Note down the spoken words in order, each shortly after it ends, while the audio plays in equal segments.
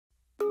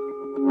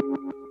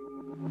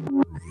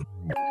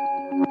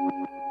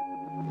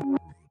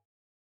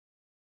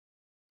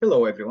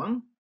Hello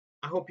everyone,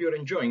 I hope you're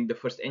enjoying the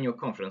first annual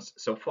conference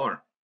so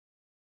far.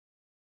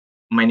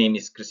 My name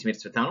is Krassimir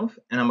Tzvetanov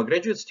and I'm a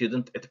graduate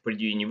student at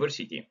Purdue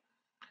University,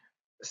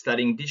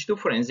 studying digital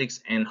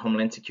forensics and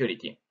homeland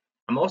security.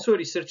 I'm also a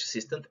research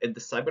assistant at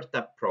the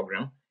CyberTap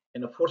program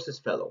and a Forces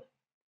Fellow.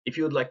 If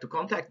you would like to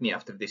contact me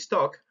after this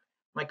talk,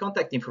 my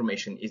contact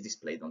information is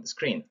displayed on the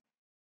screen.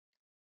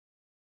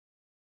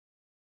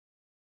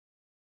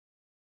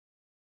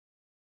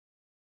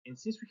 And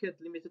since we had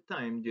limited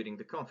time during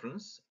the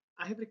conference,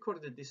 I have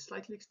recorded this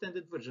slightly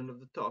extended version of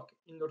the talk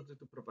in order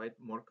to provide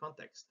more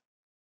context.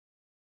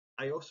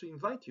 I also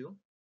invite you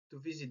to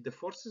visit the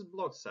Forces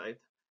blog site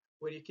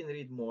where you can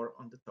read more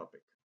on the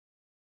topic.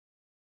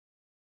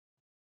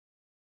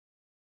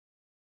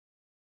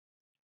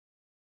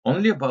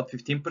 Only about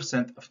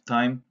 15% of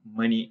time,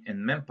 money,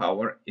 and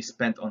manpower is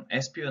spent on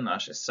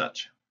espionage as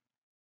such.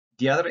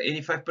 The other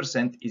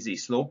 85% is a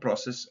slow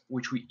process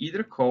which we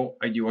either call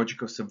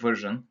ideological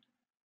subversion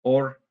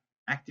or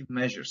active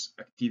measures,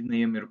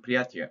 активные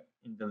мероприятия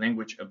in the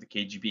language of the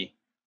KGB,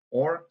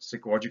 or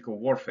psychological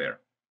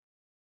warfare.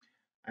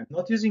 I'm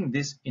not using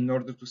this in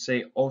order to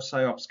say all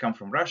PSYOPs come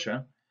from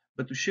Russia,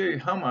 but to show you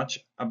how much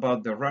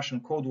about the Russian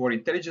Cold War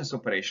intelligence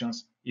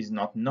operations is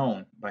not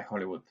known by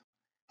Hollywood.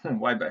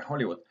 Why by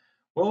Hollywood?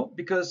 Well,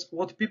 because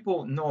what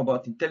people know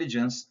about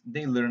intelligence,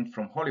 they learned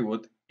from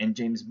Hollywood and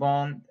James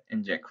Bond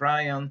and Jack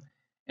Ryan,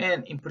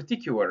 and in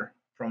particular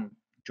from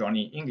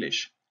Johnny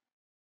English,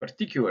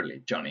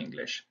 particularly Johnny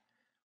English.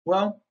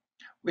 Well,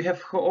 we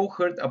have all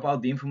heard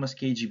about the infamous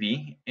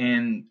KGB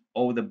and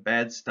all the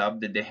bad stuff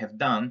that they have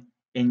done,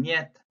 and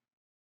yet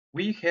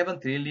we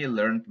haven't really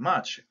learned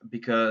much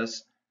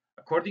because,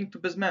 according to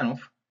Bezmenov,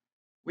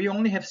 we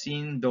only have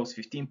seen those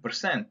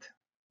 15%,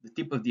 the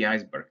tip of the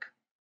iceberg.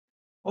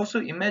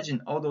 Also,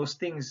 imagine all those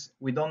things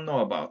we don't know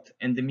about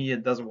and the media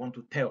doesn't want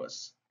to tell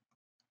us.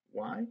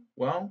 Why?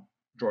 Well,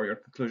 draw your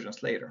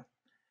conclusions later.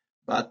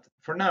 But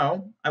for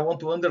now, I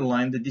want to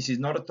underline that this is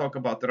not a talk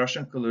about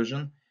Russian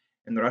collusion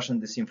and Russian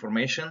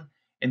disinformation,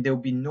 and there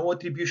will be no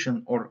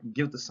attribution or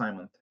guilt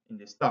assignment in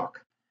this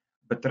talk,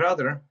 but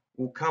rather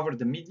we'll cover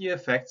the media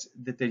effects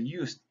that are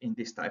used in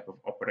this type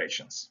of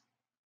operations.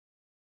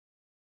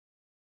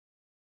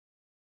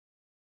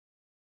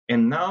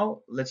 And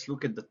now let's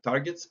look at the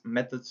targets,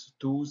 methods,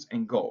 tools,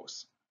 and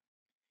goals.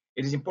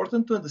 It is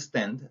important to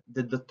understand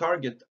that the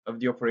target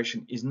of the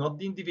operation is not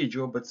the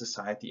individual but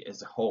society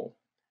as a whole.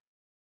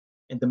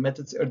 And the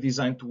methods are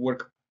designed to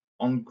work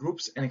on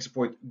groups and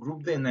exploit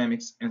group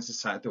dynamics and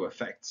societal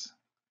effects.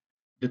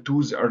 The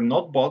tools are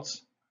not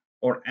bots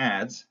or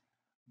ads,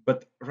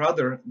 but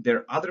rather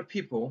they're other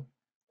people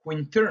who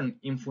in turn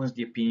influence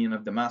the opinion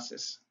of the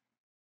masses.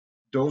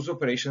 Those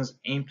operations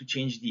aim to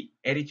change the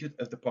attitude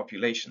of the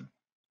population.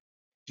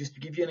 Just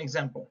to give you an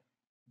example,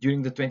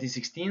 during the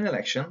 2016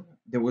 election,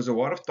 there was a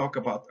lot of talk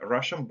about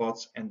Russian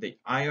bots and the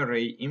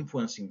IRA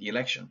influencing the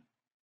election.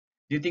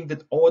 Do you think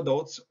that all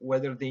adults,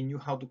 whether they knew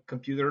how to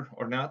computer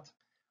or not,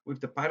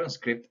 with the Python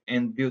script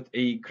and built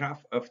a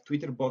graph of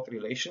Twitter bot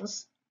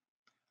relations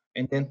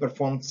and then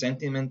performed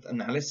sentiment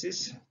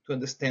analysis to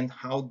understand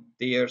how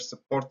they are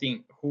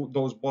supporting, who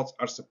those bots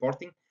are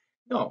supporting?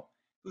 No,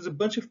 it was a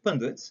bunch of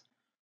pundits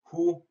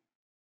who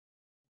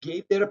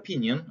gave their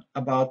opinion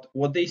about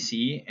what they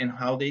see and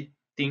how they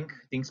think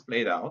things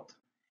played out.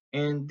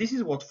 And this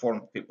is what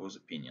formed people's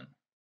opinion.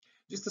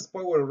 Just a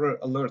spoiler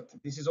alert,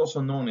 this is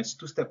also known as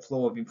two-step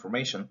flow of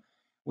information,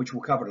 which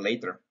we'll cover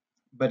later.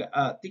 But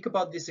think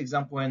about this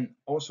example and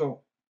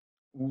also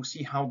we'll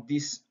see how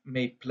this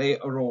may play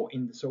a role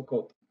in the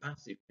so-called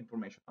passive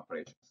information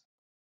operations.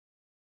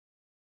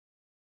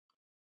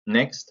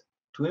 Next,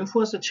 to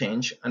influence a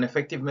change, an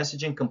effective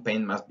messaging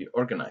campaign must be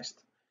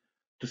organized.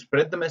 To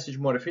spread the message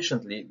more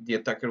efficiently, the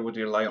attacker would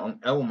rely on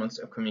elements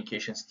of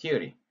communications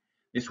theory.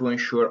 This will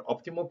ensure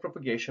optimal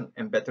propagation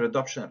and better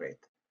adoption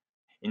rate.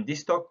 In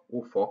this talk,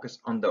 we'll focus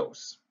on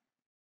those.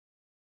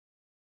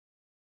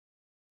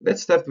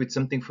 Let's start with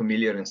something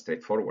familiar and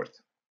straightforward,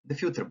 the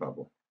filter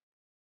bubble.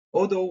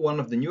 Although one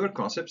of the newer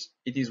concepts,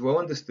 it is well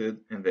understood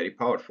and very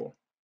powerful.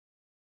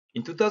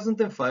 In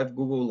 2005,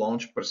 Google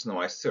launched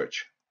personalized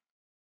search.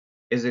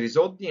 As a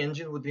result, the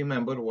engine would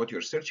remember what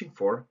you're searching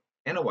for,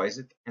 analyze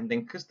it, and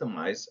then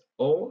customize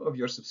all of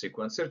your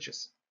subsequent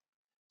searches.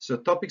 So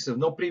topics of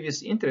no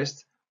previous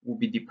interest will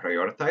be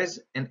deprioritized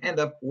and end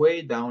up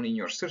way down in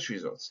your search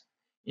results.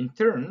 In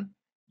turn,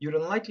 you're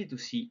unlikely to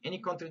see any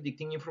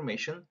contradicting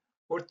information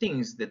or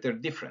things that are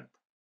different.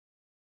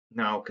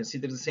 Now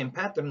consider the same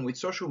pattern with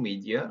social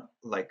media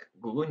like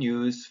Google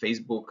News,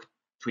 Facebook,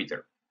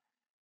 Twitter.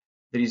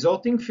 The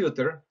resulting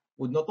filter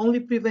would not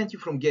only prevent you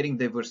from getting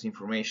diverse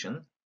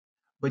information,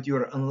 but you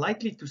are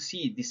unlikely to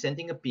see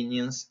dissenting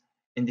opinions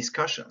and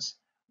discussions,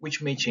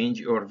 which may change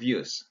your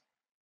views.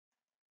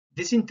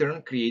 This in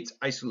turn creates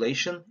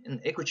isolation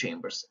and echo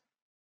chambers,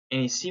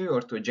 and is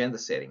similar to agenda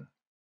setting.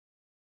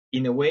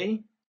 In a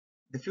way,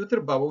 the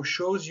filter bubble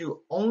shows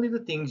you only the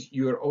things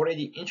you are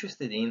already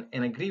interested in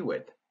and agree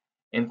with,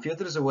 and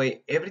filters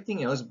away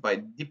everything else by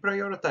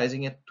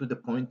deprioritizing it to the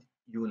point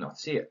you will not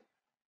see it.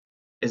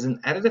 As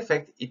an added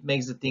effect, it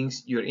makes the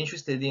things you're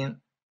interested in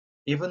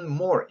even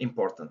more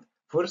important.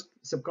 First,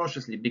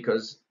 subconsciously,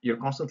 because you're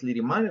constantly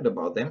reminded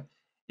about them,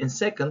 and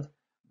second,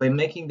 by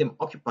making them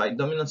occupy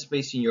dominant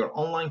space in your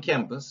online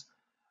campus,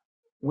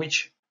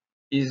 which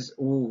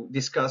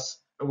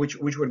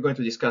which we're going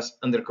to discuss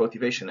under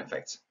cultivation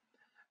effects.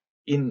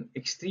 In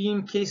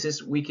extreme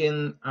cases,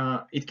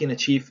 it can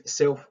achieve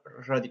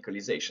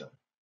self-radicalization.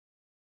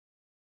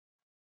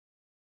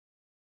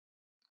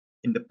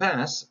 In the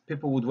past,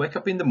 people would wake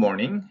up in the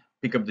morning,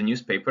 pick up the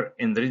newspaper,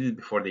 and read it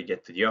before they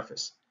get to the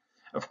office.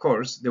 Of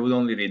course, they would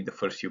only read the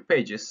first few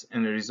pages,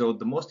 and the result,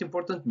 the most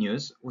important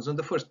news was on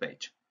the first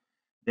page,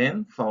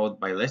 then followed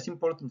by less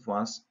important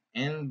ones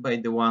and by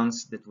the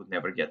ones that would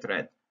never get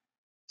read.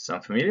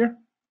 Sound familiar?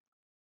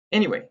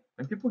 Anyway,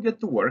 when people get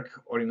to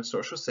work or in a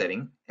social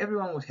setting,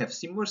 everyone would have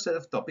similar set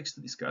of topics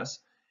to discuss,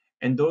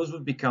 and those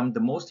would become the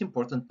most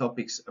important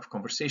topics of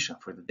conversation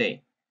for the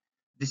day.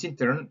 This in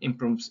turn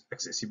improves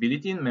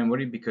accessibility and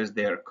memory because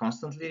they are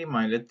constantly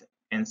reminded,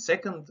 and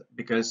second,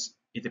 because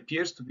it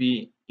appears to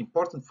be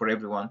important for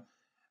everyone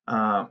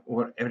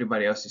what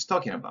everybody else is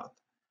talking about.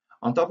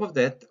 On top of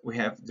that, we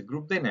have the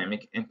group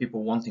dynamic and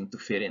people wanting to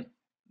fit in.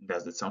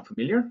 Does that sound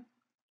familiar?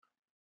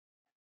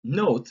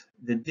 Note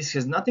that this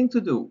has nothing to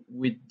do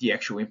with the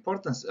actual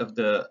importance of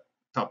the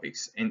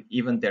topics and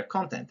even their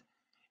content.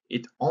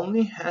 It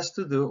only has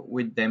to do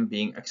with them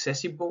being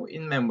accessible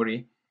in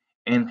memory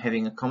and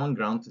having a common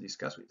ground to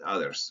discuss with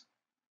others.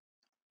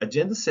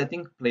 Agenda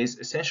setting plays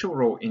an essential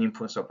role in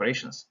influence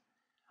operations.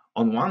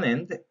 On one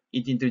end,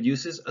 it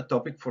introduces a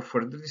topic for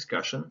further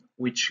discussion,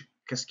 which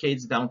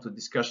cascades down to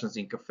discussions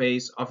in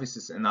cafes,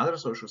 offices, and other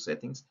social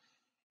settings.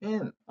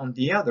 And on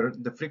the other,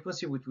 the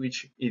frequency with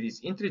which it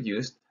is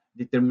introduced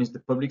determines the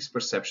public's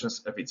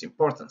perceptions of its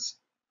importance.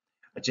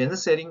 Agenda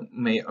setting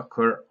may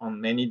occur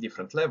on many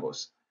different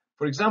levels.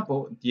 For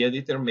example, the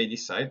editor may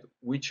decide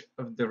which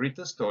of the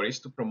written stories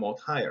to promote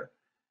higher.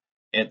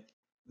 At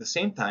the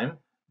same time,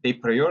 they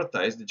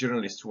prioritize the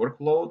journalist's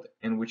workload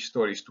and which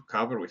stories to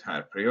cover with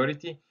higher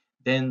priority.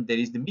 Then there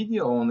is the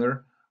media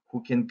owner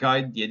who can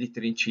guide the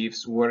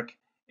editor-in-chief's work,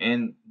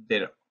 and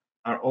there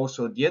are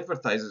also the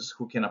advertisers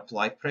who can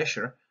apply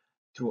pressure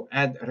to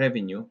add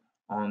revenue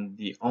on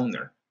the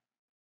owner.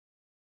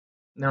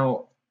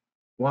 Now,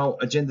 while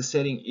agenda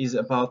setting is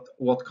about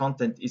what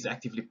content is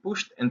actively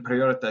pushed and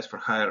prioritized for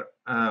higher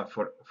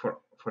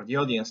for the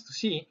audience to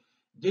see,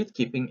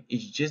 gatekeeping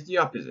is just the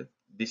opposite.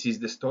 This is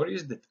the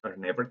stories that are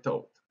never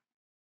told.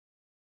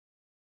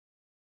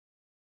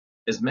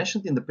 As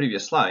mentioned in the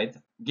previous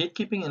slide,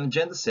 gatekeeping and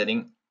agenda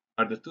setting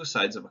are the two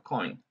sides of a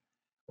coin.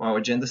 While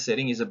agenda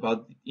setting is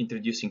about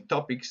introducing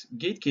topics,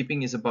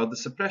 gatekeeping is about the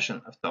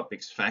suppression of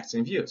topics, facts,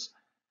 and views.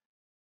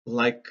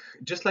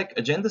 Just like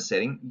agenda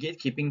setting,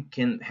 gatekeeping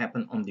can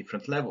happen on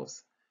different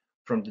levels.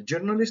 From the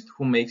journalist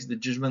who makes the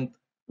judgment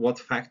what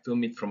fact to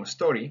omit from a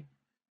story,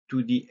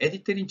 to the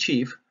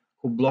editor-in-chief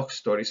who blocks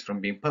stories from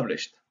being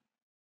published.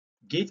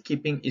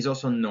 Gatekeeping is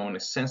also known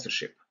as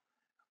censorship,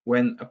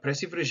 when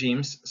oppressive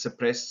regimes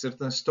suppress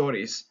certain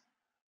stories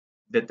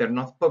that are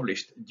not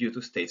published due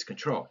to state's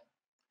control.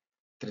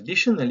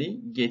 Traditionally,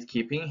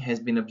 gatekeeping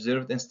has been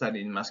observed and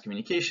studied in mass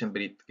communication,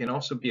 but it can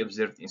also be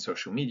observed in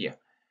social media.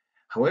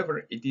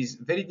 However, it is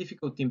very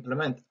difficult to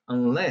implement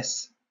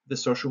unless the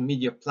social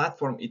media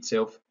platform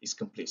itself is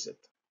complicit.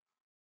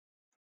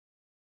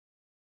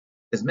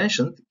 As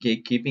mentioned,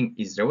 gatekeeping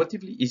is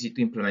relatively easy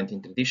to implement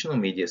in traditional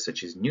media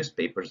such as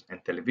newspapers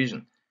and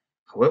television.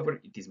 However,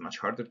 it is much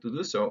harder to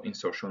do so in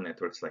social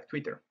networks like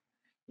Twitter.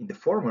 In the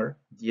former,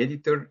 the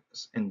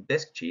editors and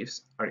desk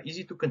chiefs are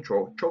easy to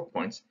control choke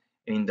points,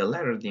 and in the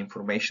latter, the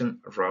information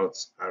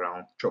routes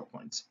around choke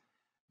points,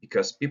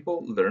 because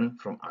people learn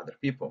from other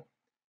people.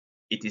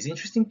 It is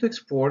interesting to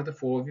explore the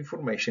flow of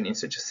information in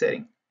such a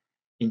setting.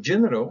 In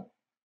general,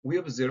 we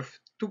observe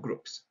two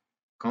groups,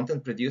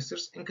 content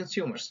producers and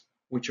consumers,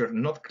 which are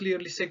not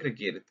clearly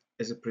segregated,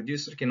 as a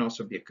producer can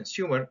also be a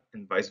consumer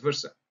and vice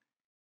versa.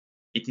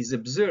 It is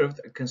observed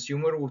a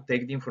consumer will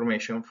take the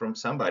information from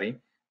somebody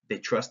they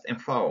trust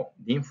and follow,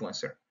 the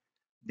influencer.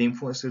 The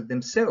influencer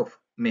themselves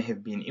may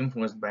have been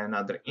influenced by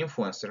another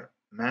influencer,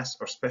 mass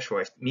or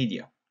specialized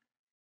media.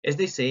 As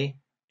they say,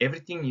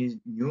 everything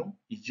new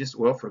is just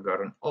well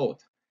forgotten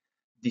old.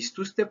 This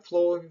two-step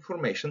flow of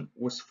information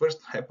was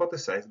first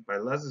hypothesized by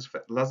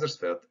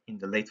Lazarsfeld in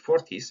the late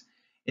 40s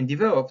and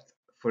developed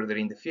further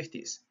in the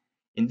 50s.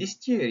 In this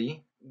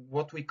theory,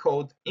 what we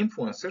called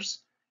influencers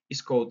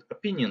is called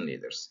opinion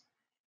leaders,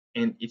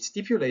 and it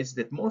stipulates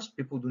that most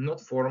people do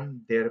not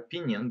form their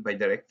opinion by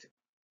direct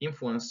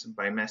influence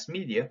by mass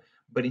media,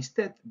 but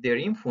instead they are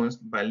influenced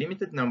by a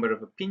limited number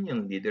of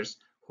opinion leaders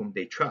whom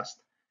they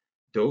trust.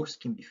 Those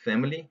can be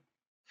family,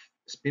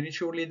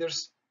 spiritual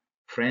leaders,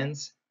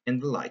 friends,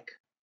 and the like.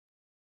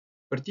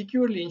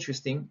 Particularly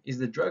interesting is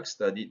the drug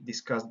study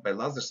discussed by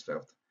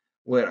Lazarsfeld,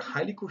 where a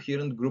highly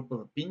coherent group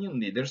of opinion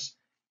leaders,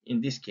 in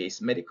this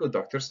case medical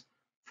doctors,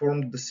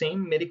 formed the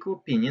same medical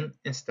opinion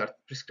and started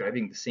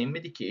prescribing the same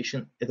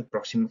medication at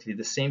approximately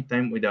the same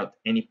time without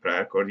any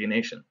prior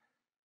coordination.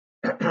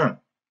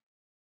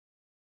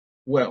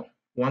 Well,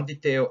 one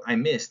detail I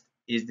missed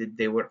is that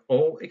they were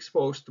all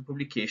exposed to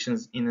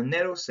publications in a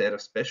narrow set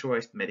of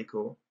specialized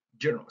medical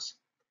journals.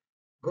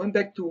 Going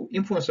back to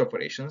influence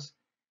operations,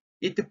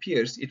 it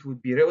appears it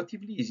would be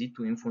relatively easy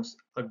to influence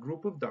a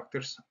group of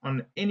doctors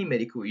on any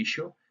medical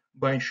issue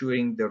by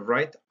ensuring the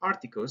right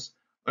articles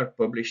are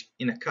published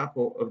in a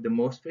couple of the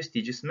most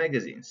prestigious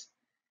magazines.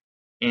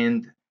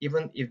 And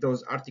even if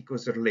those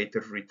articles are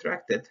later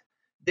retracted,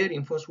 their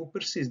influence will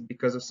persist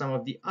because of some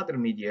of the other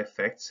media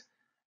effects,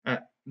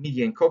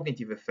 media and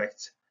cognitive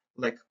effects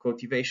like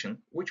cultivation,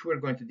 which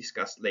we're going to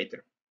discuss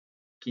later.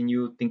 Can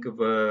you think of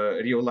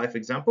a real life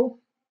example?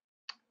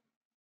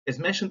 As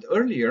mentioned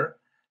earlier,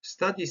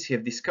 studies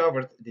have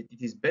discovered that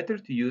it is better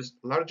to use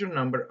larger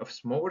number of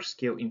smaller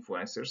scale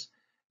influencers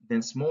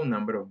than small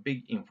number of big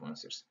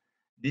influencers.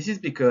 This is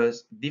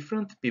because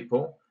different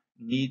people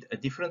need a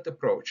different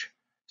approach.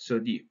 So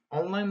the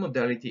online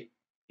modality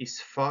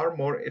is far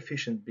more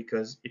efficient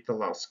because it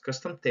allows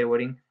custom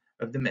tailoring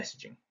of the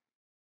messaging.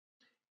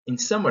 In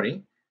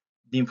summary,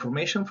 the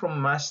information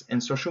from mass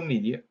and social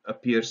media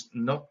appears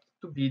not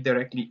to be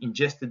directly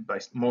ingested by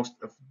most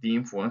of the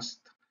influenced,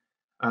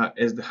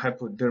 as the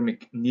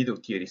hypodermic needle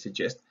theory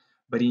suggests,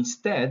 but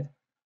instead,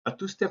 a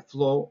two-step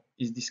flow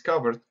is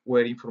discovered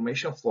where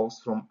information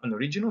flows from an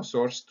original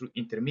source through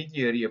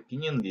intermediary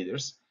opinion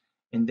leaders,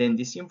 and then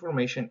this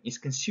information is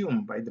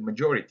consumed by the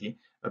majority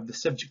of the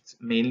subjects,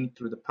 mainly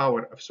through the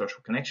power of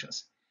social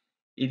connections.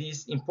 It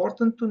is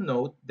important to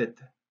note that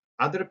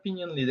other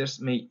opinion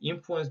leaders may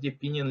influence the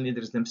opinion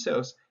leaders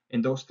themselves,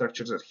 and those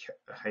structures are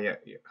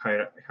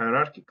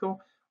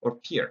hierarchical or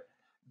peer.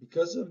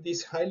 Because of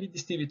this highly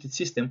distributed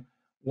system,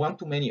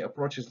 one-to-many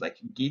approaches like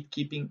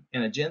gatekeeping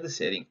and agenda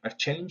setting are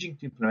challenging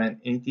to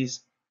implement, and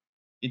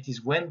it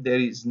is when there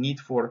is need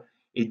for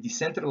a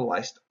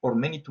decentralized or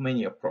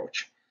many-to-many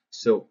approach.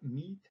 So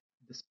meet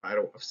the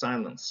spiral of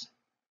silence.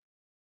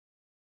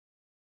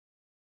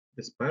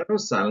 The spiral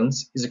of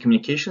silence is a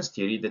communications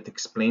theory that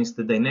explains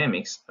the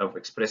dynamics of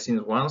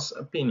expressing one's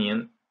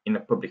opinion in a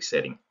public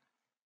setting.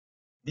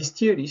 This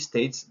theory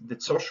states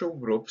that social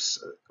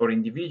groups or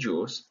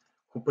individuals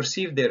who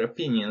perceive their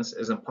opinions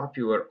as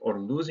unpopular or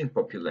losing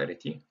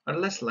popularity are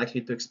less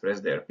likely to express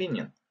their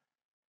opinion.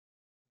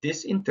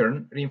 This in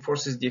turn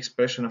reinforces the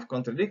expression of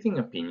contradicting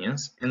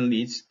opinions and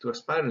leads to a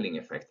spiraling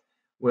effect,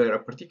 where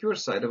a particular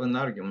side of an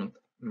argument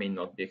may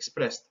not be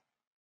expressed.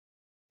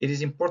 It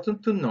is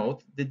important to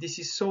note that this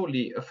is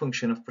solely a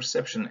function of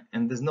perception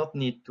and does not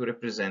need to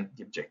represent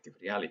the objective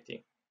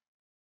reality.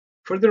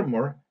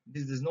 Furthermore,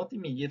 this does not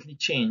immediately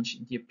change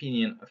the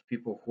opinion of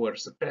people who are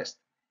suppressed,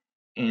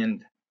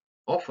 and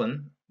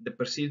often the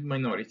perceived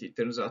minority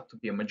turns out to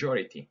be a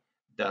majority,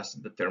 thus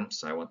the term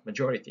silent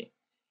majority.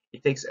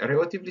 It takes a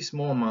relatively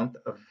small amount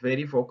of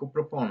very vocal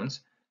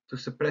proponents to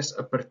suppress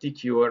a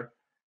particular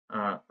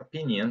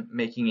opinion,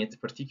 making it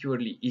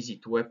particularly easy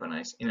to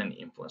weaponize in an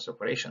influence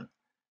operation.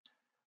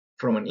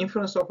 From an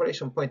influence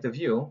operation point of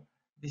view,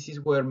 this is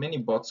where many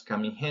bots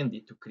come in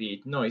handy to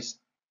create noise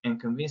and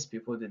convince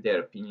people that their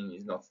opinion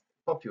is not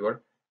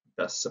popular,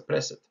 thus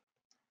suppress it.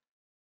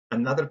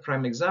 Another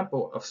prime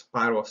example of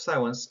spiral of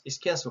silence is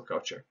cancel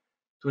culture.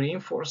 To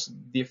reinforce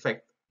the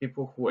effect,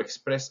 people who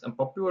express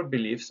unpopular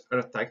beliefs are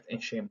attacked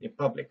and shamed in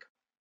public.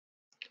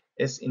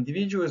 As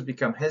individuals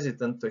become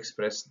hesitant to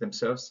express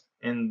themselves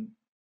and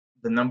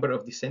the number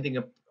of dissenting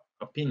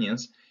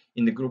opinions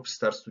in the group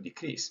starts to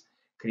decrease,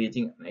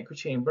 creating an echo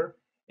chamber,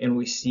 and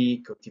we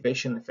see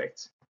cultivation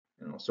effects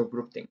and also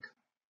groupthink.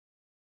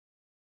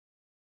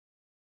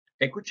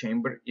 Echo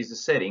chamber is a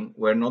setting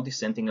where no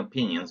dissenting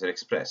opinions are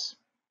expressed.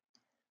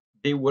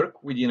 They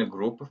work within a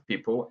group of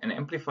people and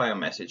amplify a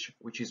message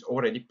which is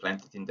already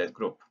planted in that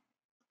group.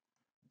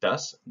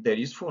 Thus, their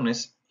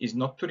usefulness is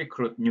not to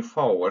recruit new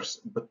followers,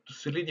 but to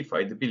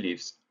solidify the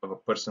beliefs of a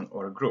person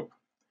or a group.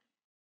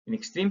 In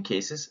extreme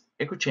cases,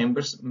 echo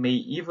chambers may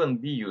even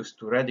be used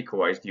to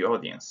radicalize the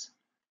audience.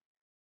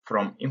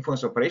 From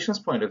influence operations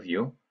point of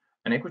view,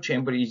 an echo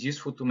chamber is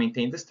useful to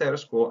maintain the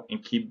status quo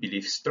and keep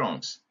beliefs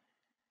strong.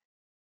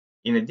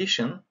 In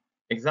addition,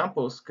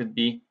 examples could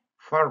be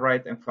far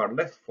right and far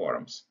left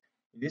forums.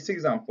 In this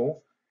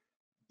example,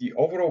 the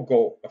overall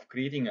goal of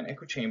creating an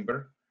echo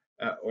chamber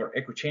or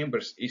echo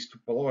chambers is to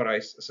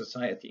polarize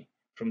society.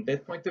 From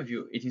that point of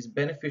view, it is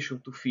beneficial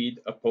to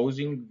feed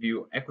opposing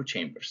view echo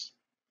chambers.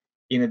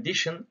 In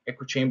addition,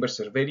 echo chambers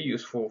are very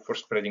useful for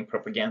spreading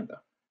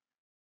propaganda.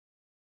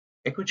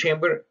 Echo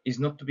chamber is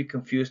not to be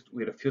confused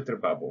with a filter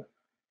bubble,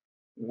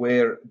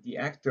 where the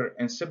actor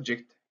and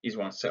subject is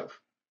oneself.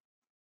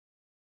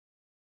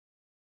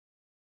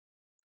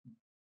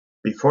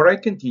 Before I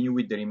continue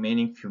with the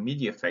remaining few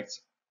media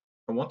effects,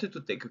 I wanted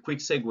to take a quick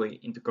segue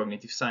into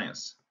cognitive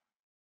science.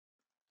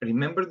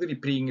 Remember the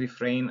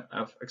refrain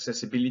of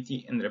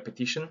accessibility and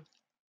repetition?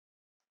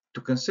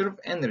 To conserve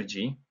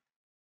energy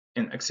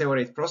and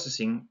accelerate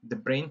processing, the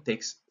brain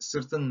takes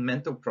certain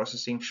mental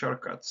processing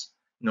shortcuts,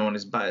 known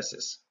as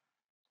biases.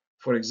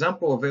 For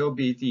example,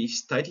 availability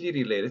is tightly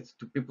related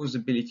to people's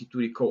ability to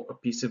recall a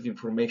piece of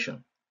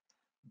information.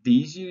 The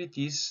easier it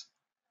is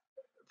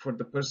for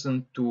the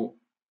person to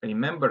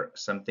remember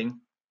something,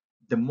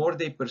 the more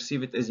they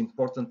perceive it as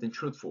important and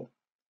truthful.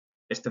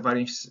 As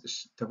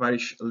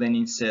Tavarish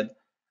Lenin said,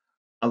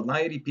 a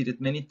lie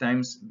repeated many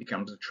times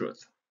becomes the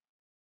truth.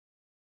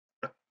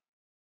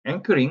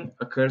 Anchoring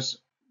occurs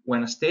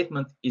when a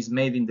statement is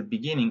made in the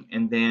beginning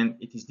and then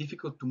it is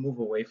difficult to move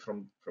away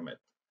from it.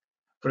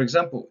 For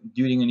example,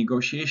 during a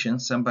negotiation,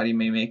 somebody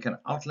may make an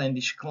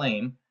outlandish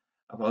claim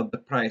about the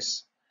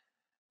price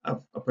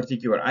of a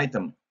particular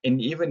item, and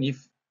even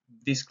if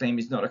this claim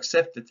is not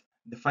accepted,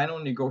 the final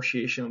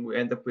negotiation will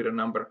end up with a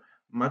number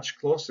much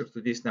closer to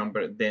this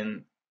number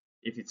than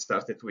if it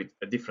started with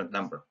a different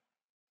number.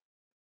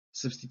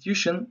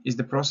 Substitution is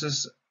the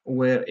process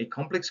where a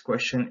complex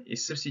question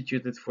is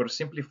substituted for a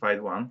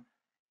simplified one,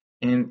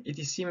 and it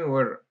is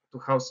similar to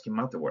how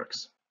schemata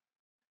works.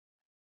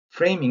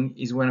 Framing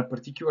is when a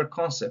particular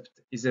concept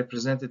is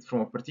represented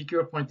from a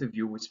particular point of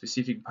view with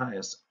specific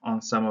bias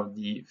on some of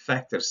the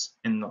factors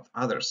and not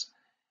others.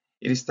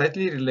 It is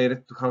tightly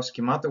related to how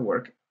schemata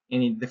work,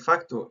 and it de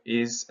facto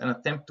is an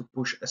attempt to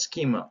push a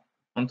schema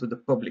onto the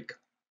public.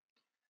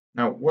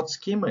 Now, what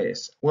schema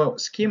is? Well,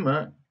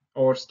 schema,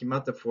 or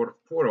schemata for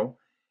plural,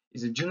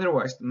 is a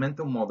generalized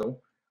mental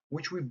model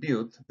which we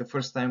build the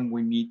first time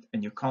we meet a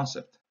new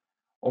concept.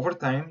 Over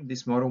time,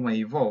 this model may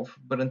evolve,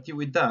 but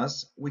until it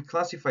does, we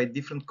classify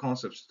different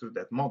concepts through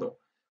that model.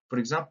 For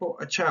example,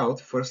 a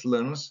child first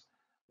learns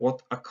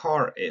what a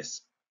car is,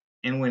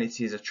 and when it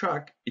sees a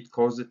truck, it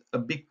calls it a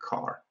big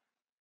car.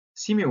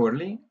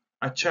 Similarly,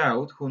 a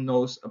child who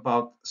knows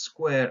about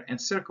square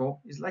and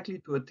circle is likely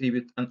to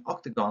attribute an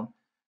octagon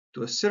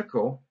to a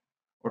circle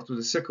or to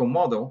the circle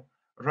model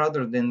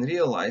rather than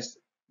realize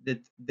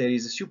that there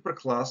is a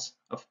superclass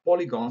of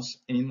polygons,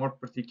 and in more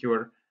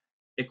particular,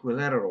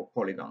 equilateral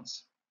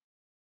polygons.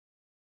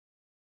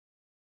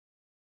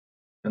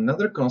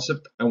 Another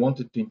concept I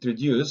wanted to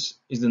introduce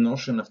is the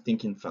notion of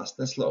thinking fast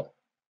and slow.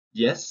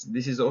 Yes,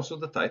 this is also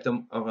the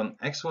title of an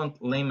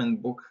excellent layman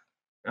book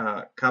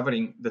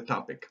covering the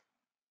topic.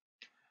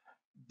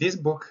 This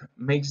book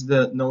makes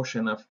the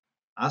notion of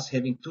us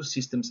having two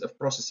systems of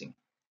processing.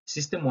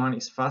 System 1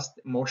 is fast,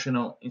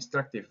 emotional,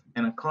 instructive,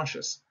 and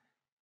unconscious,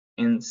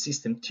 and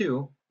System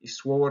 2 is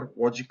slower,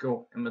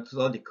 logical, and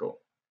methodological.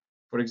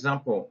 For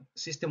example,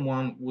 System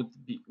 1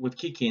 would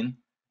kick in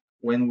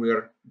when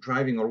we're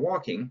driving or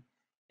walking,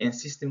 and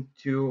System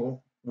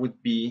 2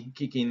 would be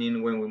kicking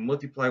in when we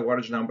multiply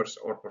large numbers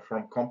or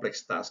perform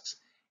complex tasks,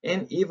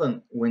 and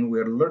even when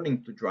we're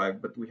learning to drive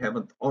but we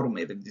haven't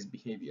automated this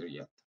behavior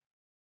yet.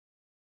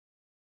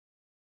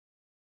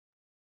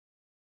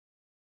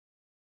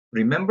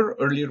 Remember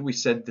earlier we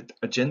said that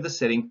agenda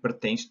setting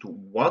pertains to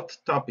what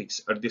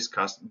topics are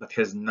discussed but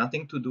has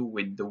nothing to do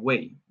with the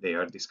way they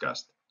are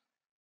discussed.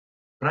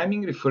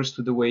 Priming refers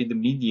to the way the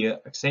media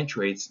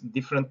accentuates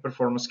different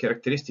performance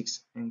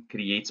characteristics and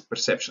creates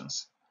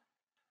perceptions.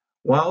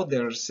 While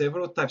there are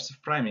several types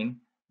of priming,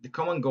 the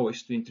common goal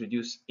is to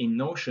introduce a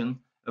notion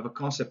of a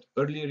concept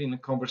earlier in a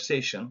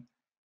conversation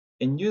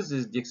and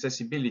uses the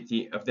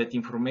accessibility of that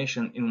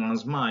information in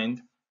one's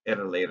mind at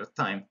a later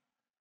time.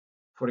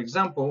 For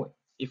example,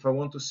 if I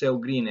want to sell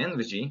green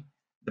energy,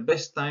 the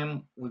best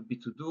time would be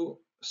to do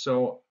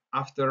so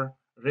after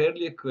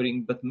rarely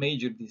occurring but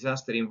major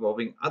disaster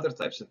involving other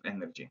types of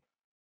energy.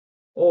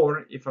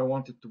 Or if I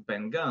wanted to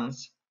ban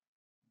guns,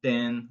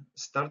 then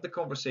start the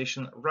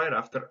conversation right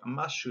after a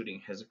mass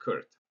shooting has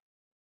occurred.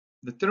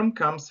 The term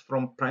comes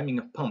from priming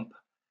a pump,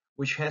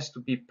 which has to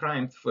be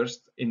primed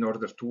first in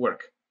order to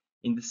work.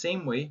 In the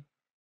same way,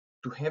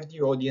 to have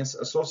the audience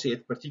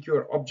associate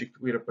particular object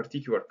with a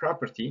particular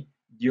property,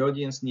 the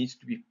audience needs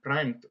to be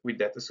primed with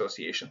that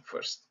association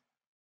first.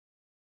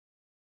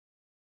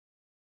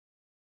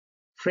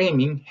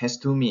 Framing has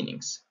two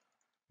meanings.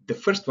 The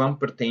first one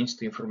pertains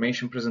to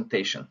information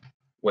presentation,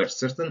 where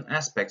certain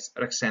aspects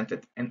are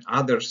accented and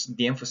others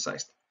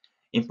de-emphasized,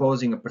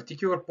 imposing a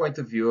particular point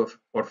of view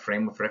or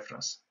frame of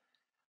reference.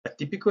 A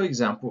typical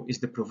example is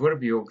the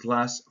proverbial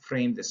glass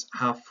framed as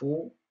half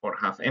full or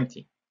half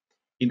empty.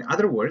 In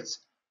other words,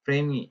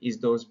 framing is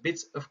those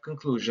bits of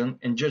conclusion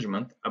and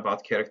judgment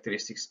about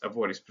characteristics of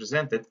what is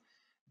presented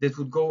that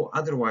would go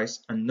otherwise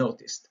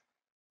unnoticed.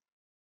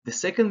 The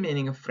second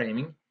meaning of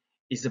framing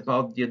is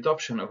about the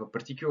adoption of a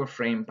particular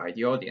frame by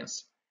the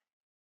audience.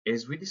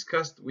 As we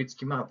discussed with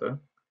schemata,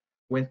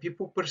 when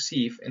people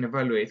perceive and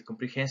evaluate a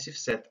comprehensive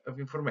set of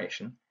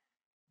information,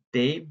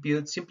 they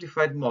build a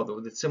simplified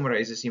model that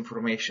summarizes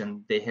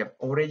information they have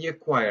already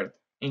acquired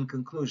and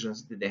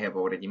conclusions that they have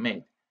already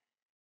made.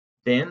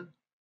 Then,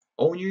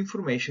 all new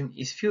information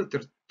is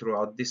filtered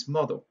throughout this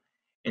model,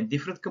 and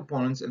different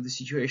components of the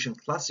situation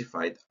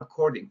classified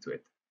according to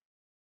it.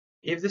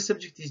 If the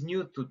subject is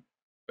new to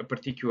a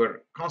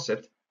particular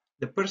concept,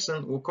 the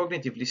person will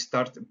cognitively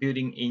start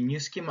building a new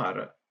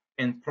schemata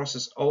and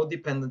process all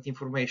dependent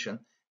information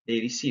they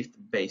received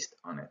based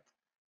on it.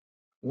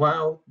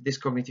 While this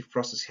cognitive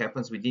process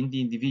happens within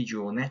the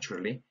individual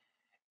naturally,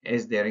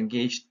 as they are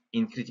engaged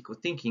in critical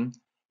thinking,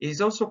 It is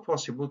also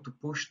possible to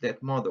push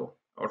that model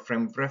or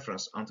frame of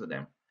reference onto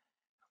them,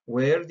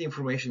 where the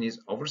information is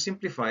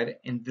oversimplified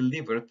and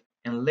delivered,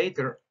 and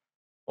later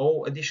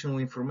all additional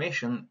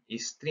information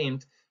is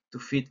streamed to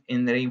fit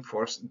and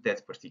reinforce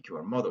that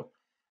particular model.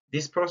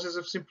 This process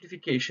of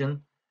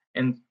simplification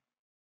and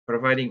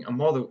providing a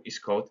model is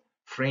called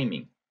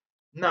framing.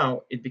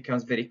 Now it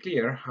becomes very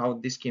clear how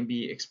this can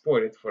be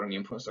exploited for an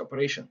influence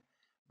operation.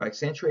 By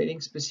accentuating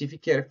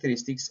specific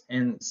characteristics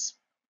and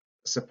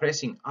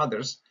suppressing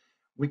others,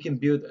 we can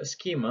build a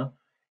schema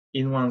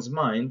in one's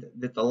mind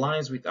that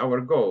aligns with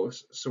our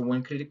goals, so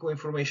when critical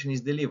information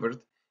is delivered,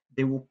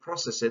 they will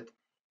process it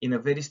in a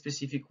very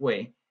specific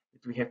way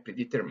that we have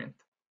predetermined.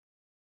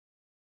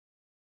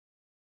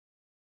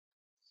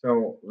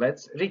 So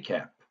let's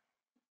recap.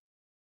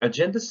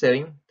 Agenda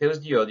setting tells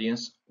the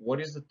audience what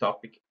is the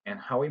topic and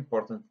how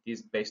important it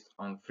is based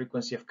on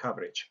frequency of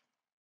coverage.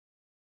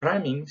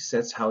 Priming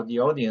sets how the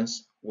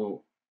audience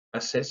will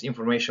assess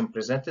information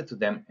presented to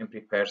them and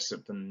prepare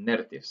certain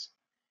narratives.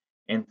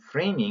 And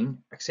framing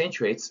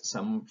accentuates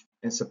some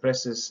and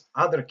suppresses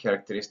other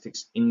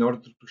characteristics in order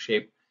to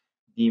shape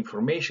the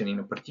information in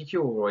a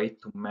particular way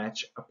to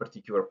match a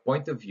particular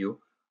point of view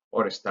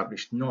or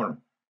established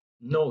norm.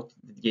 Note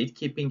that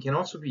gatekeeping can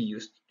also be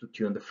used to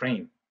tune the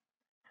frame.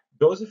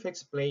 Those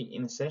effects play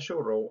an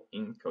essential role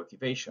in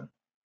cultivation.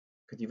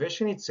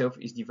 Cultivation itself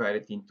is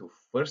divided into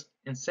first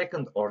and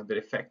second order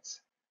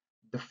effects.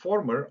 The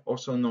former,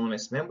 also known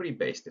as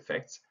memory-based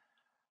effects,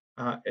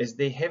 as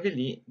they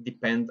heavily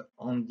depend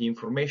on the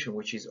information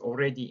which is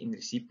already in the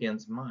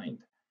recipient's mind.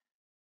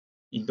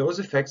 In those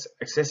effects,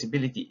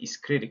 accessibility is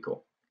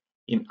critical.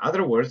 In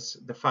other words,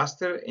 the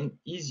faster and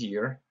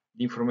easier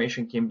the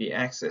information can be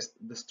accessed,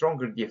 the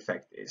stronger the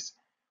effect is,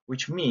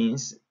 which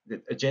means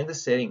that agenda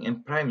setting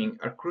and priming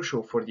are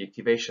crucial for the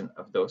activation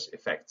of those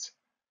effects.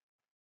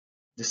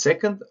 The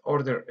second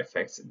order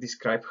effects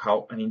describe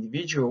how an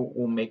individual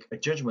will make a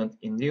judgment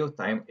in real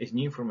time as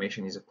new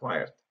information is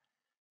acquired.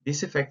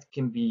 This effect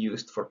can be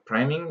used for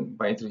priming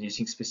by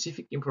introducing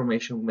specific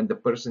information when the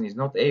person is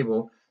not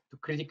able to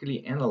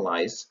critically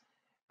analyze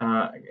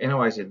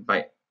it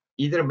by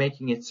either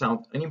making it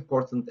sound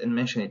unimportant and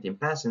mention it in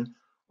passing,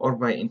 or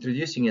by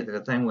introducing it at a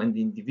time when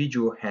the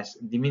individual has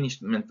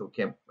diminished mental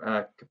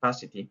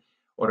capacity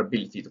or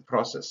ability to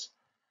process.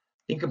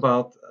 Think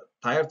about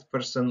a tired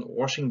person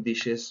washing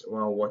dishes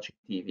while watching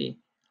TV.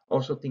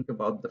 Also think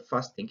about the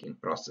fast thinking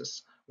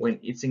process when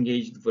it's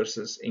engaged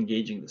versus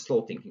engaging the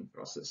slow thinking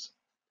process.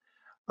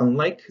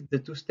 Unlike the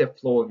two-step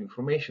flow of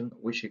information,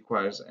 which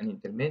requires an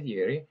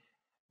intermediary,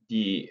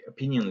 the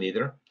opinion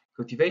leader,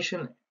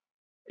 cultivation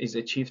is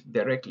achieved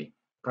directly,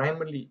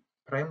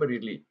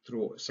 primarily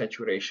through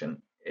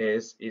saturation,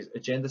 as is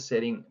agenda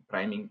setting,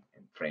 priming,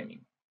 and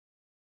framing.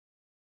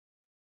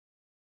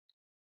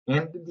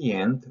 And at the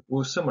end,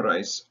 we'll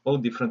summarize all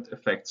different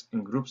effects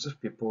and groups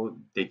of people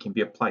they can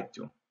be applied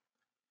to.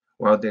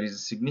 While there is a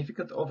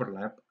significant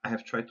overlap, I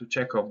have tried to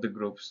check off the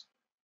groups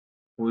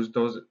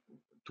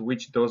to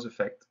which those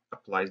effect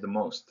applies the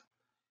most.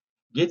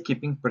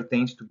 Gatekeeping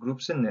pertains to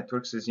groups and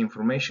networks as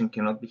information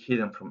cannot be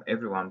hidden from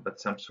everyone,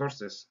 but some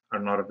sources are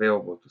not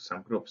available to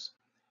some groups.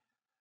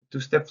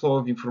 Two-step flow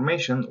of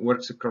information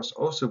works across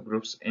all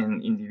subgroups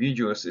and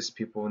individuals as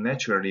people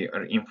naturally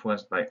are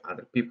influenced by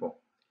other people.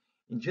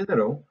 In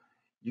general,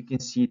 you can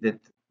see that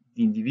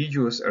the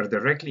individuals are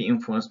directly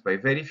influenced by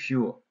very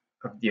few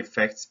of the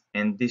effects,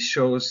 and this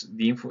shows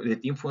that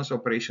influence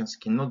operations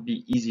cannot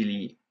be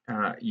easily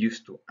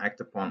used to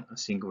act upon a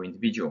single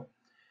individual.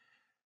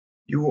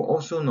 You will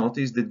also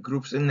notice that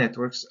groups and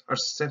networks are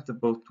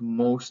susceptible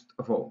to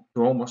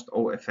almost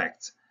all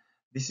effects.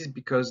 This is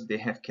because they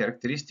have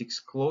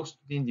characteristics close to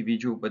the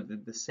individual, but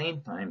at the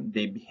same time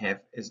they behave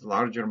as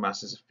larger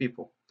masses of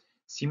people.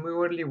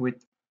 Similarly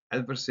with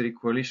adversary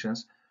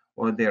coalitions,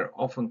 while they are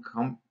often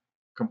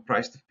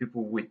comprised of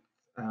people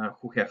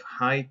who have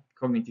high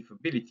cognitive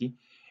ability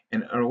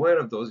and are aware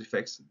of those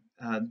effects,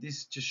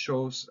 this just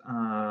shows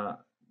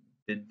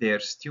that they are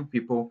still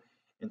people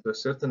and to a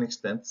certain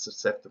extent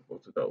susceptible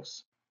to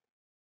those.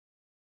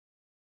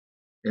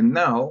 And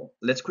now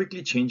let's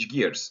quickly change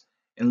gears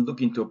and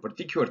look into a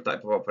particular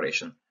type of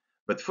operation.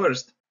 But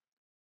first,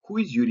 who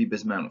is Yuri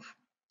Bezmenov,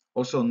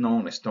 also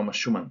known as Thomas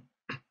Schumann?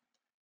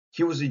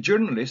 He was a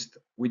journalist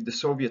with the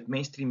Soviet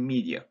mainstream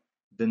media,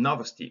 the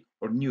Novosti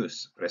or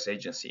news press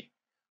agency.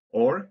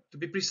 Or, to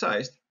be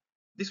precise,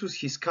 this was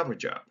his cover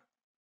job,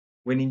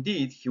 when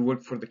indeed he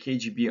worked for the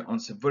KGB on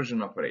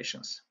subversion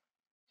operations.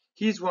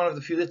 He is one of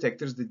the few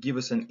detectors that give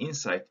us an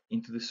insight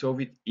into the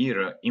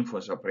Soviet-era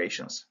influence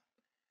operations.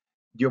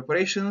 The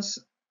operations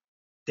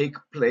take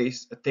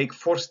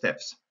 4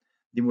 steps: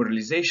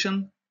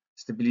 demoralization,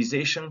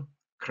 stabilization,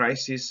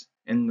 crisis,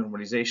 and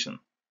normalization.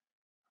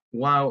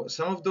 While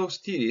some of those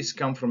theories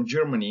come from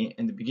Germany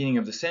and the beginning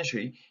of the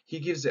century, he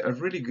gives a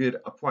really good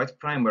applied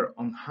primer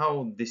on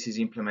how this is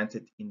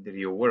implemented in the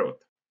real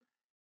world.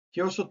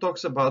 He also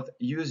talks about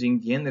using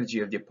the energy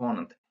of the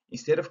opponent.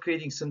 Instead of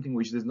creating something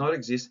which does not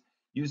exist,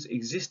 use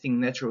existing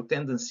natural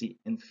tendency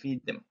and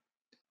feed them.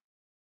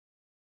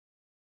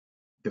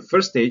 The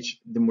first stage,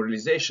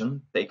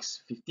 demoralization,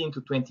 takes 15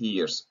 to 20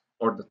 years,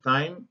 or the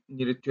time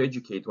needed to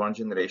educate one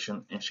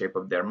generation and shape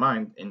up their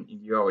mind and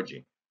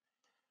ideology.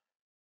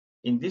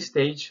 In this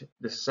stage,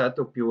 the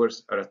societal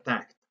pillars are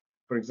attacked.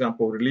 For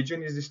example,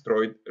 religion is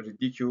destroyed,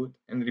 ridiculed,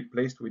 and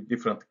replaced with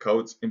different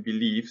codes and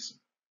beliefs,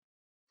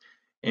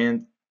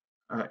 and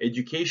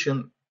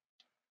education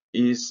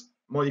is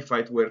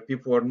modified where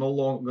people are no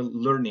longer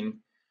learning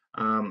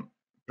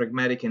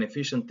pragmatic and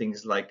efficient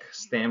things like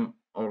STEM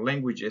or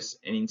languages,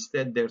 and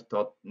instead they're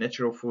taught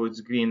natural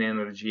foods, green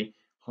energy,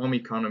 home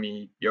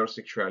economy, pure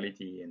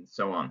sexuality, and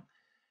so on.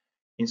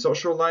 In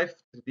social life,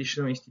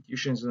 traditional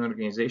institutions and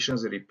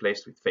organizations are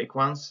replaced with fake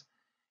ones,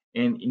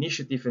 and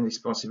initiative and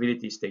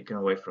responsibility is taken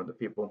away from the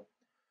people.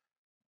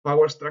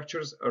 Power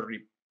structures are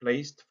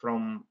replaced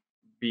from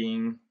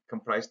being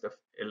comprised of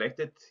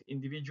elected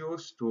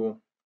individuals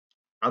to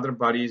other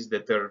bodies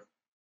that are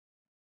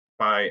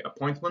by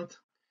appointment.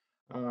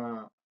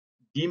 Uh,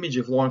 the image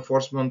of law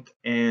enforcement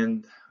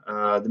and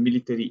the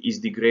military is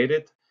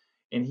degraded,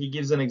 and he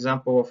gives an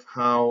example of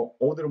how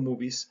older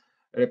movies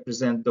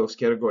represent those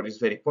categories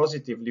very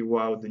positively,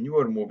 while the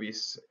newer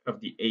movies of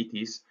the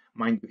 80s,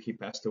 mind you, he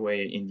passed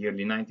away in the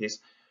early 90s,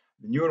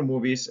 the newer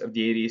movies of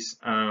the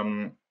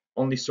 80s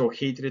only saw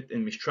hatred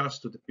and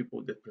mistrust to the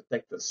people that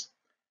protect us.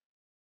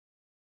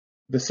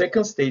 The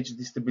second stage,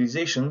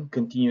 destabilization,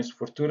 continues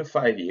for 2 to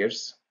 5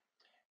 years,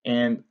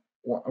 and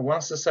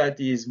once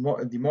society is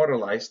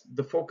demoralized,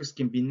 the focus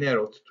can be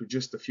narrowed to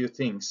just a few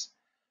things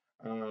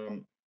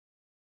um,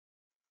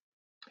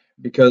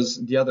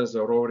 because the others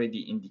are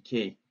already in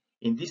decay.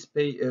 In this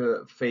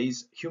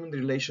phase, human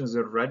relations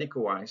are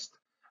radicalized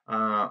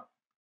uh,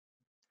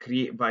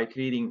 by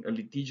creating a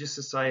litigious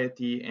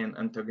society and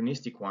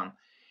antagonistic one.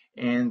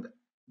 And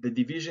the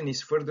division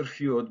is further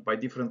fueled by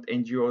different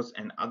NGOs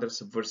and other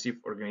subversive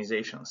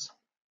organizations.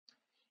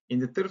 In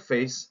the third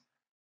phase,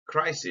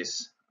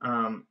 crisis,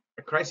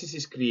 a crisis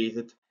is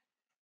created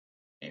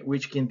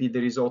which can be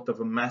the result of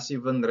a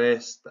massive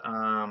unrest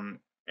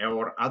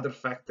or other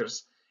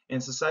factors,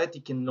 and society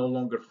can no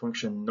longer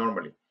function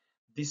normally.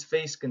 This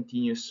phase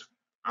continues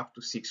up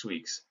to 6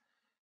 weeks.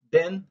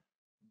 Then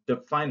the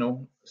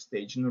final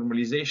stage,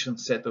 normalization,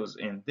 settles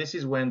in. This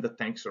is when the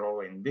tanks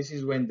roll in. This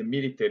is when the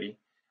military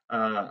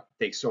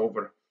takes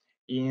over.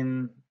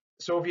 In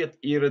Soviet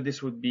era,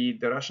 this would be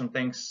the Russian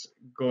tanks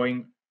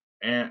going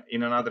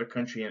in another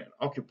country and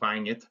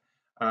occupying it,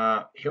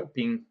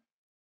 helping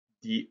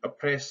the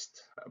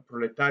oppressed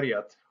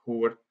proletariat who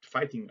were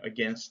fighting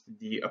against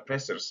the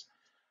oppressors.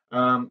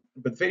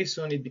 But very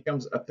soon it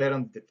becomes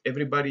apparent that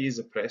everybody is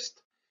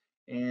oppressed,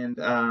 and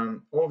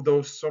all of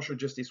those social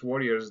justice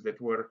warriors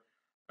that were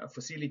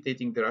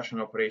facilitating the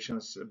Russian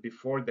operations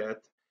before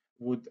that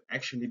would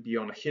actually be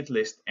on a hit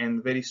list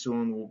and very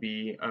soon will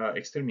be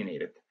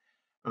exterminated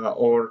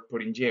or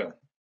put in jail.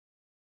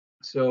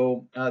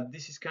 So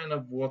this is kind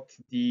of what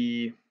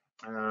the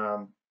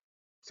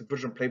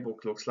subversion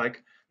playbook looks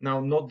like. Now,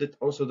 note that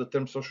also the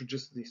term social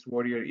justice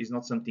warrior is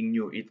not something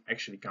new. It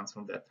actually comes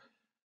from that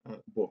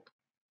book.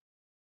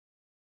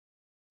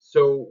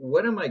 So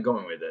where am I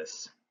going with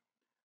this?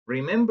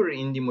 Remember,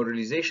 in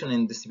demoralization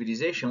and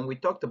destabilization, we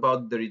talked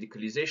about the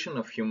radicalization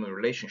of human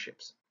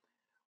relationships.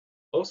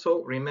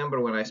 Also, remember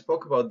when I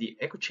spoke about the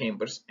echo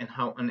chambers and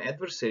how an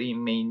adversary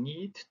may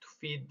need to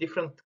feed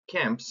different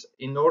camps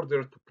in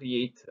order to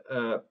create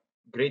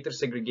greater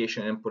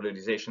segregation and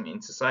polarization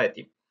in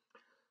society.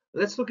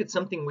 Let's look at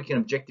something we can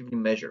objectively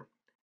measure,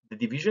 the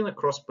division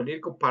across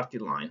political party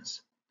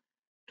lines.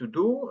 To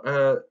do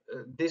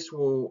this,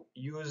 we'll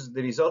use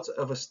the results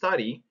of a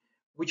study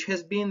which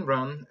has been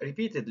run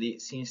repeatedly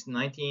since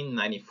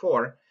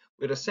 1994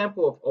 with a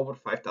sample of over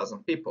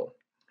 5,000 people.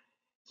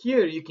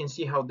 Here you can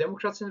see how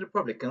Democrats and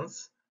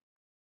Republicans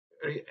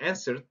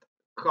answered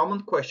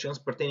common questions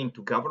pertaining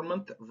to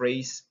government,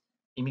 race,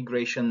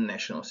 immigration,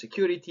 national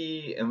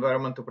security,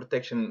 environmental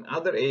protection, and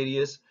other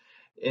areas,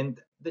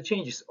 and the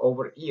changes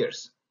over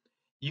years.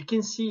 You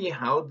can see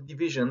how the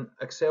division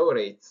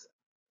accelerates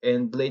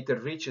and later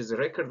reaches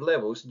record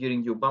levels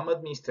during the Obama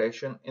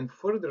administration and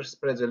further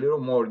spreads a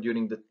little more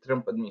during the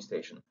Trump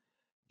administration.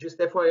 Just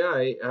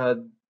FYI,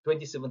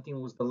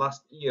 2017 was the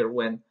last year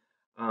when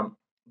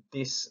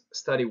this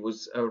study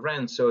was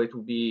ran, so it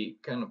will be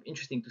kind of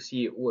interesting to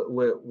see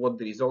what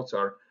the results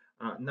are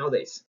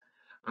nowadays.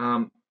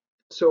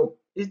 So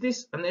is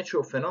this a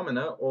natural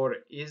phenomena or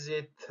is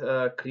it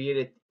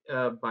created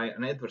by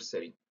an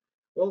adversary?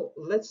 Well,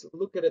 let's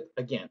look at it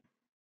again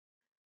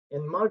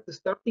and mark the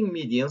starting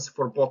medians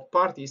for both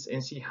parties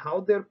and see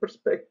how their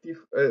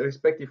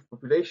respective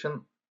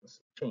populations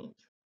change.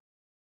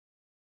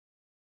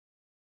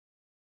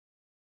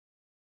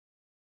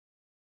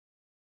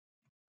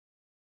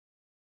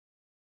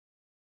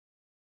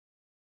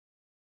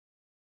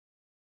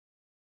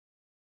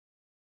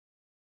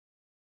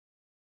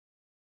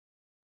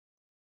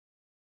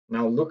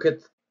 Now look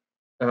at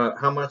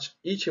how much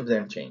each of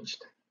them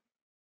changed.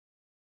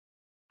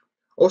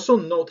 Also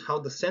note how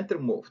the center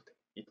moved.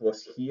 It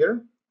was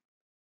here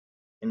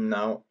and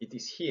now it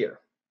is here.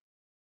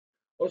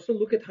 Also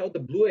look at how the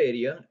blue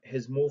area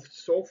has moved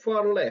so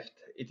far left,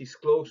 it is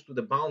close to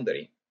the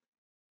boundary,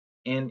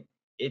 and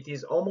it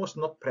is almost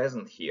not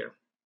present here.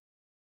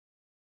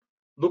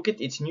 Look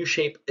at its new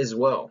shape as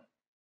well.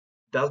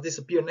 Does this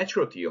appear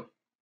natural to you?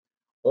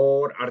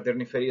 Or are there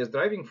nefarious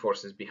driving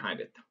forces behind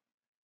it?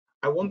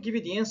 I won't give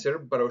you the answer,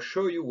 but I'll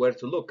show you where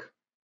to look.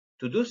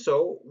 To do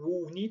so,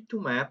 we'll need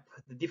to map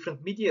the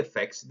different media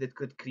effects that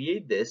could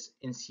create this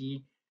and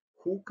see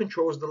who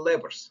controls the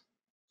levers.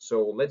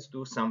 So let's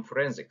do some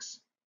forensics.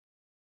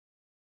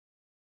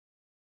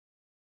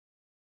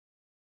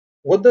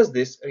 What does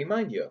this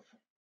remind you of?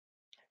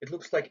 It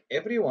looks like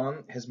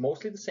everyone has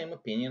mostly the same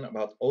opinion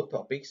about all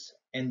topics,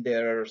 and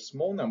there are a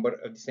small number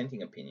of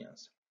dissenting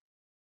opinions.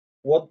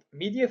 What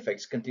media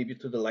effects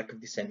contribute to the lack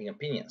of dissenting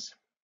opinions?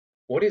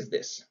 What is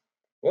this?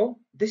 Well,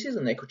 this is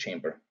an echo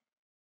chamber.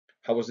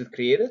 How was it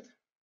created?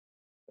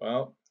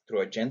 Well,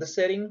 through agenda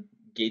setting,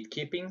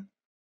 gatekeeping,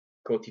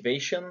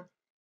 cultivation,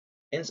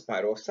 and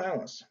spiral of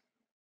silence.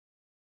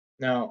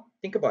 Now,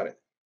 think about it.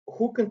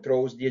 Who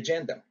controls the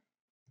agenda?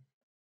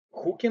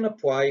 Who can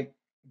apply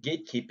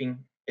gatekeeping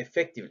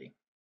effectively?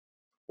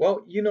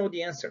 Well, you know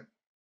the answer.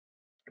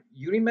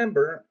 You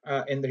remember,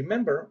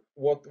 remember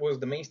what was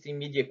the mainstream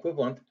media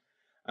equivalent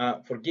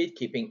for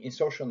gatekeeping in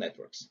social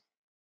networks.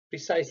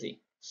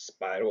 Precisely,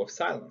 spiral of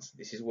silence.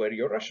 This is where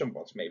your Russian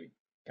bots may be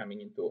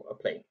coming into a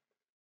play.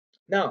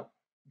 Now,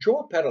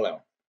 draw a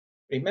parallel.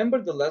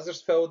 Remember the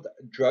Lazarsfeld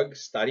drug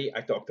study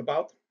I talked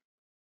about?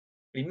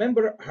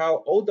 Remember how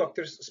all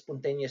doctors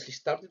spontaneously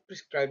started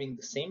prescribing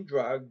the same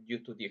drug due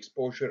to the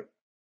exposure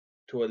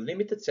to a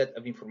limited set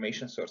of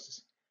information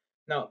sources.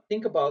 Now,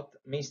 think about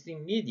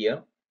mainstream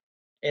media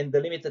and the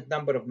limited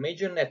number of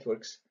major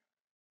networks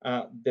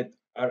that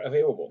are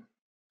available.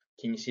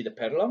 Can you see the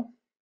parallel?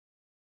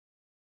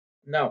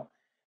 Now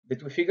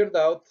that we figured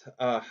out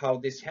how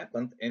this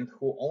happened and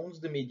who owns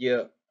the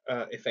media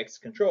effects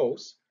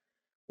controls,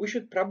 we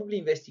should probably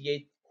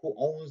investigate who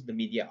owns the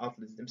media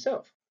outlets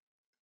themselves.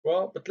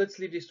 Well, but let's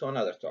leave this to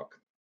another talk.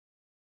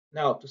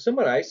 Now, to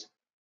summarize,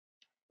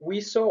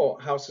 we saw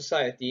how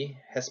society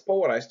has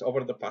polarized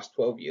over the past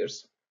 12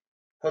 years,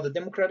 how the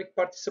Democratic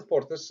Party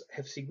supporters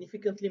have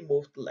significantly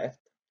moved left,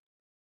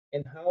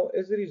 and how,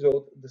 as a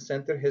result, the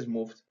center has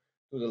moved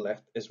to the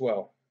left as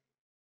well.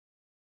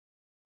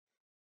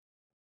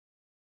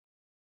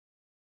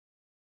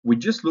 We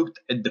just looked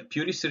at the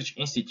Pew Research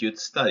Institute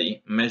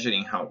study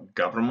measuring how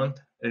government,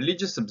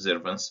 religious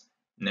observance,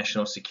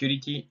 national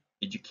security,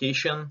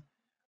 education,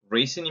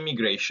 race and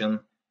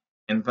immigration,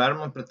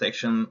 environment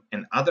protection,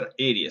 and other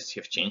areas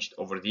have changed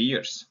over the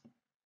years.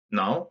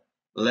 Now,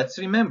 let's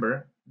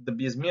remember the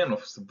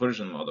Bezmenov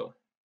subversion model.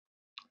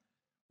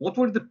 What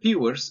were the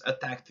pillars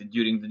attacked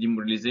during the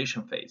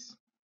demoralization phase?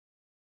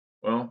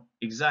 Well,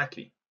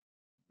 exactly.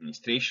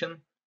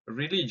 Administration,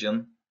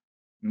 religion,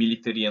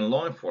 military and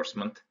law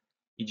enforcement,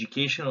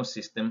 educational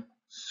system,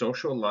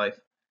 social life,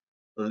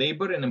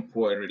 labor and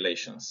employer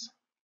relations.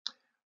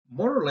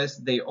 More or less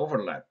they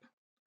overlap.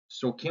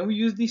 So can we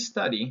use this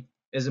study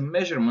as a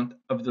measurement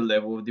of the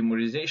level of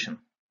demoralization?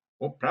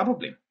 Well,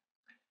 probably.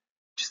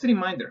 Just a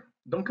reminder,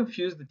 don't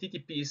confuse the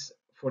TTPs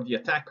for the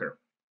attacker.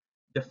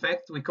 The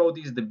fact we call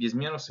this the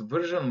Bezmenov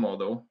subversion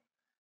model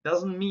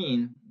doesn't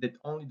mean that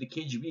only the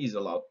KGB is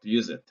allowed to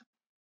use it.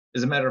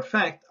 As a matter of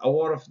fact, a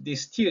lot of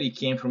this theory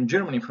came from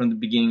Germany from the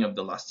beginning of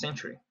the last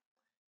century.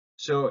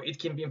 So it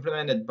can be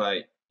implemented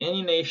by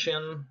any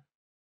nation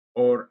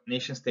or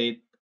nation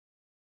state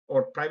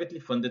or privately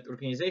funded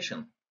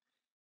organization.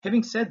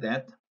 Having said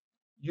that,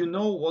 you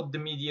know what the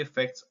media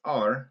effects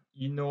are,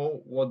 you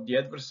know what the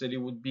adversary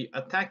would be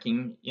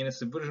attacking in a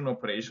subversion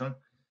operation.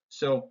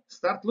 So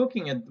start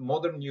looking at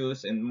modern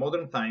news and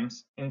modern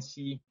times and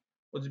see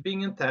what's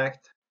being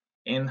attacked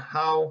and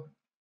how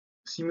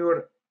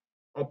similar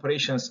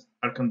operations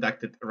are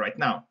conducted right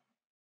now.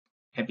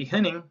 Happy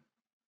hunting!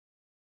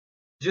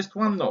 Just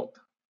one note.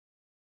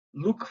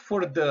 Look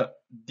for the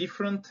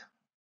different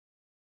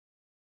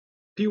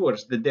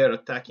pillars that they're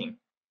attacking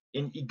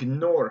and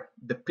ignore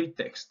the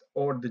pretext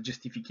or the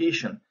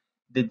justification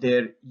that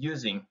they're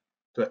using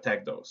to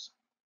attack those.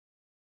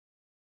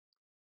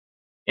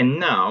 And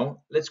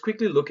now, let's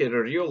quickly look at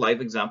a real-life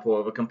example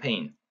of a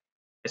campaign.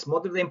 As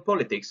modern day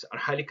politics are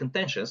highly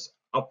contentious,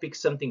 I'll pick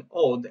something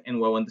old and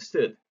well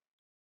understood.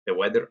 The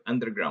Weather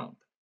Underground.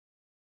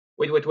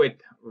 Wait,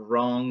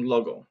 wrong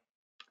logo.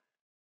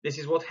 This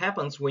is what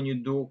happens when you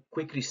do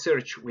quick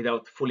research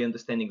without fully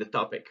understanding the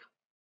topic.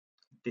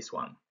 This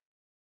one.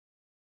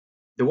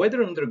 The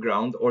Weather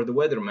Underground, or the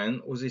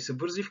Weathermen, was a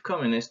subversive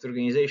communist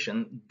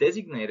organization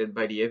designated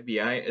by the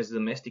FBI as a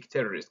domestic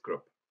terrorist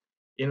group.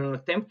 In an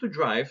attempt to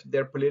drive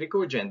their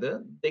political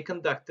agenda, they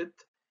conducted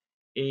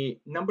a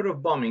number of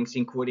bombings,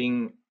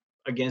 including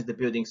against the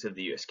buildings of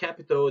the US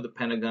Capitol, the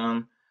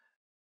Pentagon,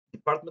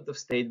 Department of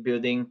State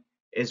building,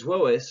 as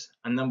well as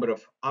a number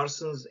of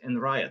arsons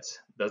and riots.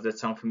 Does that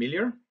sound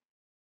familiar?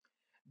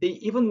 They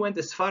even went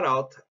as far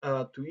out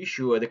to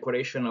issue a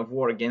declaration of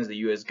war against the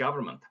US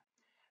government.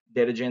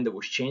 Their agenda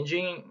was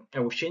changing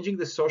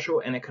the social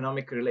and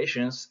economic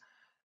relations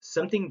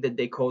something that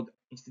they called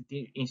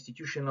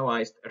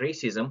institutionalized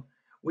racism,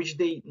 which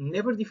they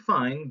never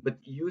defined but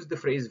use the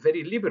phrase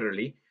very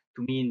liberally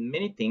to mean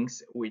many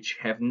things which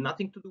have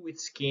nothing to do with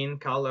skin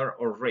color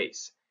or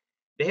race.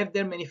 They have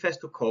their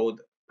manifesto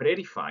called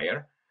Prairie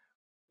Fire,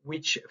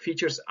 which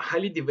features a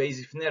highly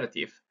divisive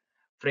narrative,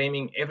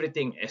 framing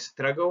everything as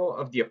struggle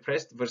of the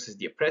oppressed versus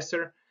the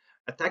oppressor,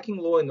 attacking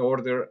law and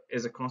order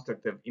as a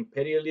construct of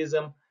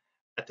imperialism,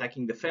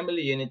 attacking the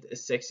family unit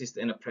as sexist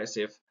and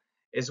oppressive,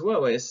 as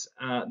well as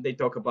they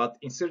talk about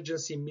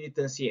insurgency,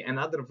 militancy, and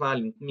other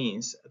violent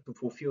means to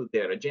fulfill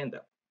their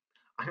agenda.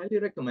 I highly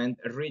recommend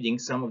reading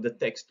some of the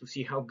text to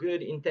see how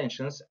good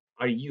intentions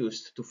are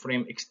used to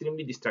frame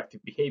extremely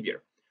destructive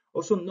behavior.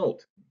 Also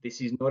note,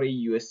 this is not a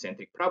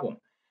US-centric problem.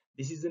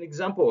 This is an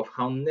example of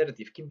how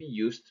narrative can be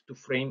used to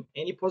frame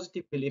any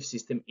positive belief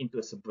system into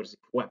a subversive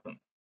weapon.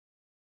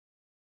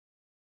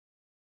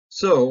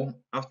 So,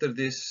 after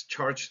this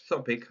charged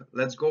topic,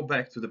 let's go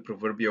back to the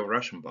proverbial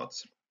Russian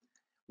bots.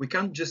 We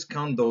can't just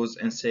count those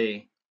and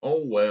say,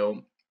 oh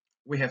well,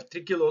 we have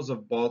 3 kilos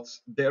of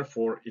bots,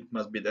 therefore it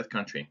must be that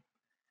country.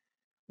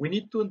 We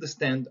need to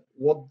understand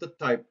what the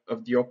type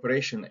of the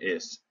operation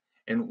is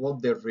and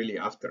what they're really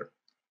after.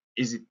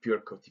 Is it pure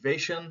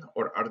cultivation,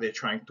 or are they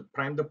trying to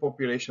prime the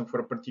population for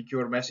a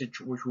particular message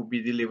which will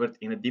be delivered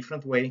in a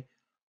different way?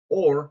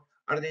 Or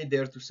are they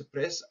there to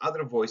suppress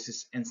other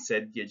voices and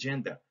set the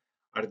agenda?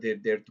 Are they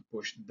there to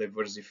push the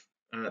diversive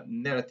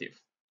narrative?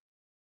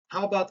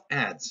 How about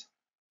ads?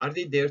 Are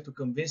they there to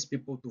convince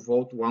people to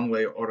vote one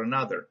way or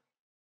another?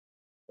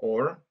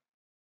 Or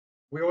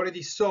we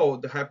already saw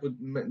the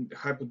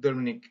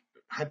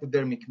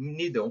hypodermic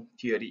needle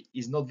theory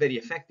is not very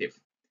effective.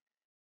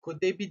 Could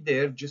they be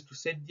there just to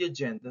set the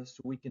agenda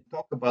so we can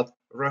talk about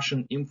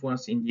Russian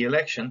influence in the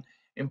election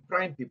and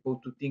prime people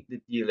to think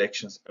that the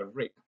elections are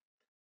rigged?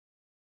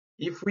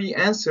 If we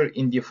answer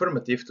in the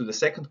affirmative to the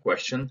second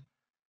question,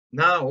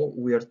 now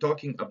we are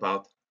talking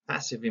about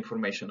passive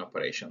information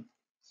operation.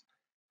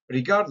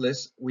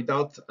 Regardless,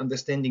 without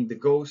understanding the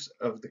goals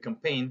of the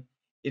campaign,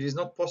 it is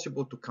not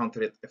possible to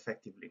counter it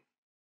effectively.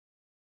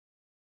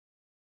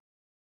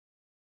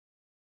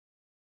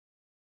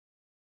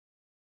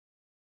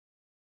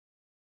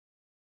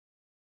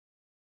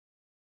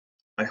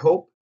 I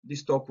hope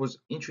this talk was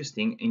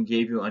interesting and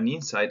gave you an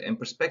insight and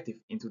perspective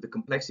into the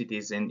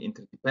complexities and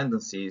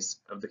interdependencies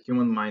of the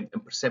human mind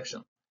and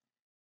perception.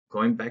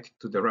 Going back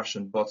to the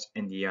Russian bots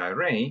and the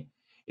IRA,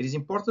 it is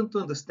important to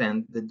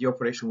understand that the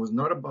operation was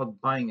not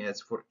about buying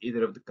ads for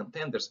either of the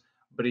contenders,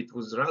 but it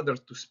was rather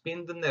to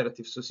spin the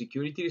narrative so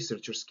security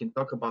researchers can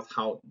talk about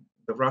how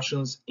the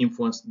Russians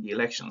influenced the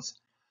elections.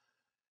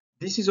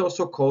 This is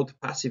also called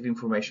passive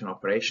information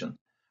operation,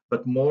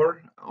 but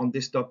more on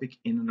this topic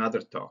in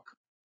another talk.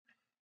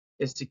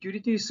 As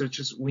security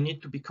researchers, we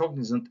need to be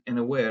cognizant and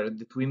aware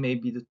that we may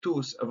be the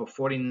tools of a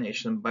foreign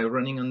nation by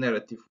running a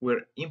narrative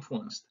we're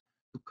influenced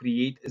to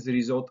create as a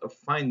result of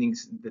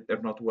findings that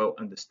are not well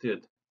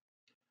understood.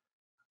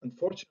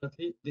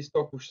 Unfortunately, this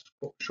talk was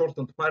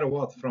shortened quite a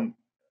lot from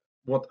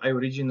what I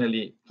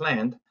originally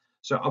planned,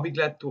 so I'll be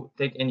glad to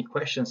take any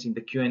questions in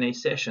the Q&A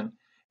session.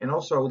 And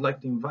also, I would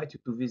like to invite you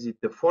to visit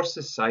the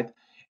Forces site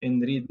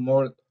and read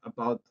more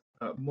about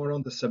more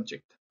on the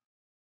subject.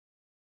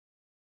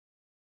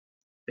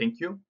 Thank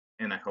you,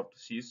 and I hope to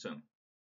see you soon.